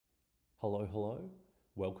Hello, hello.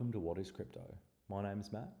 Welcome to What is Crypto? My name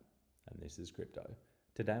is Matt, and this is Crypto.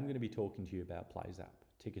 Today I'm going to be talking to you about PZP,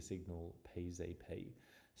 ticker signal PZP.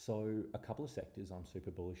 So, a couple of sectors I'm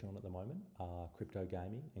super bullish on at the moment are crypto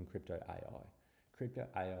gaming and crypto AI. Crypto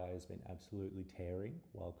AI has been absolutely tearing,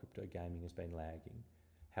 while crypto gaming has been lagging.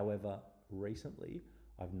 However, recently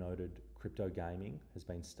I've noted crypto gaming has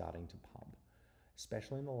been starting to pump,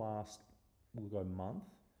 especially in the last, we'll go month.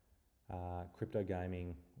 Crypto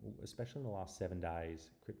gaming, especially in the last 7 days,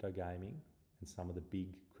 crypto gaming and some of the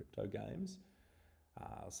big crypto games,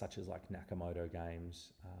 such as like Nakamoto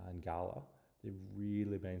games and Gala, they've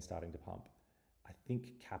really been starting to pump. I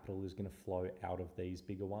think capital is going to flow out of these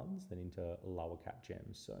bigger ones than into lower cap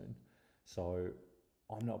gems soon. So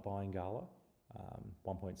I'm not buying Gala.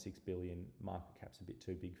 1.6 billion market cap's a bit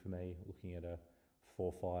too big for me. Looking at a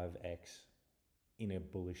 4-5x in a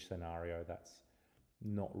bullish scenario, that's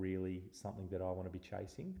not really something that I want to be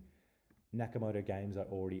chasing. Nakamoto Games I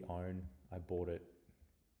already own. I bought it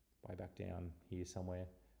way back down here somewhere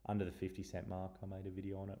under the 50 cent mark. I made a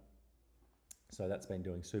video on it. So that's been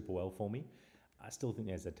doing super well for me. I still think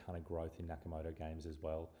there's a ton of growth in Nakamoto Games as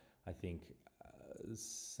well. I think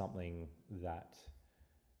something that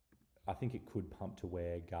I think it could pump to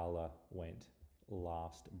where Gala went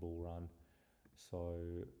last bull run.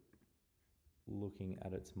 So looking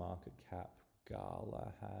at its market cap,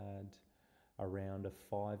 Gala had around a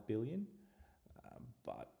 5 billion,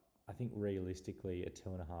 but I think realistically a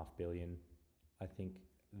 2.5 billion, I think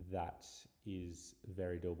that is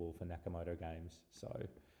very doable for Nakamoto Games. So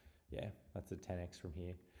yeah, that's a 10x from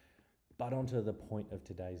here. But onto the point of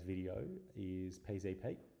today's video is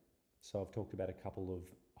PZP. So I've talked about a couple of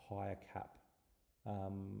higher cap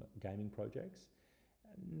gaming projects.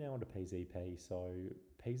 Now onto PZP. So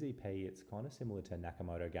PZP, it's kind of similar to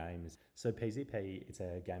Nakamoto Games. So PZP, it's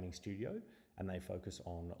a gaming studio and they focus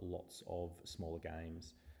on lots of smaller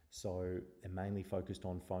games. So they're mainly focused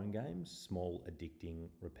on phone games, small, addicting,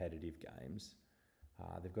 repetitive games.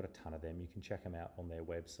 They've got a ton of them. You can check them out on their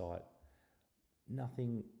website.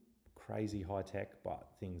 Nothing crazy high tech, but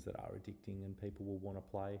things that are addicting and people will want to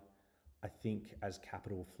play. I think as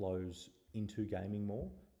capital flows into gaming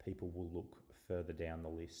more, people will look further down the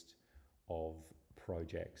list of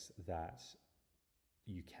projects that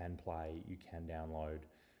you can play, you can download.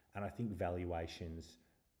 And I think valuations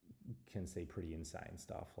can see pretty insane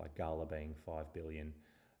stuff, like Gala being 5 billion.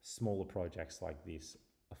 Smaller projects like this,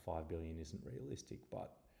 a 5 billion isn't realistic,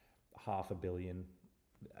 but 500 million,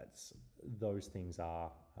 those things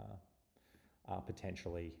are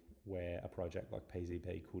potentially where a project like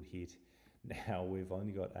PZP could hit. Now we've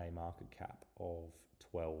only got a market cap of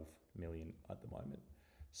 12 million at the moment.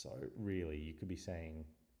 So really you could be seeing,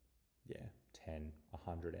 10,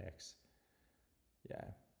 100x. Yeah,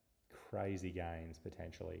 crazy gains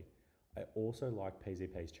potentially. I also like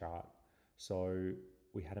PZP's chart. So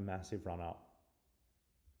we had a massive run up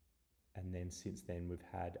and then since then we've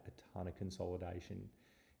had a ton of consolidation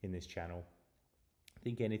in this channel. I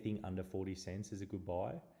think anything under 40 cents is a good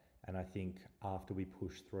buy. And I think after we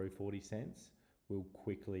push through 40 cents, we'll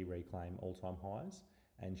quickly reclaim all-time highs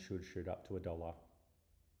and should shoot up to $1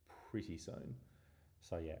 pretty soon.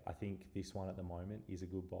 So yeah, I think this one at the moment is a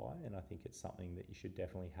good buy, and I think it's something that you should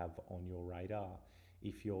definitely have on your radar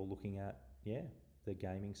if you're looking at, the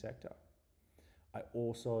gaming sector. I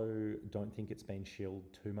also don't think it's been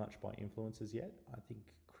shielded too much by influencers yet. I think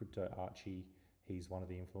Crypto Archie, he's one of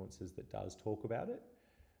the influencers that does talk about it.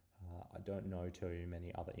 I don't know too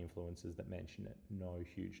many other influencers that mention it, no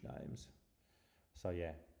huge names. So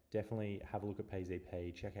yeah, definitely have a look at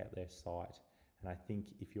PZP, check out their site. And I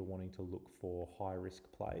think if you're wanting to look for high risk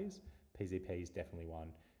plays, PZP is definitely one.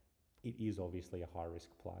 It is obviously a high risk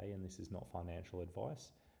play and this is not financial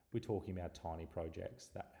advice. We're talking about tiny projects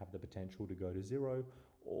that have the potential to go to zero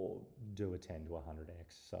or do a 10 to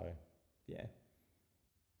 100x. So yeah,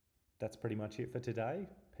 that's pretty much it for today.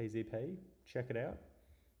 PZP, check it out.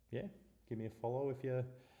 Yeah, give me a follow if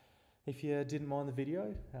you didn't mind the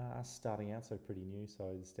video. Starting out, so pretty new,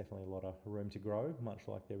 so there's definitely a lot of room to grow, much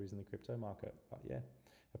like there is in the crypto market. But yeah,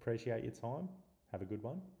 appreciate your time. Have a good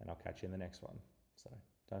one, and I'll catch you in the next one. So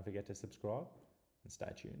don't forget to subscribe and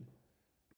stay tuned.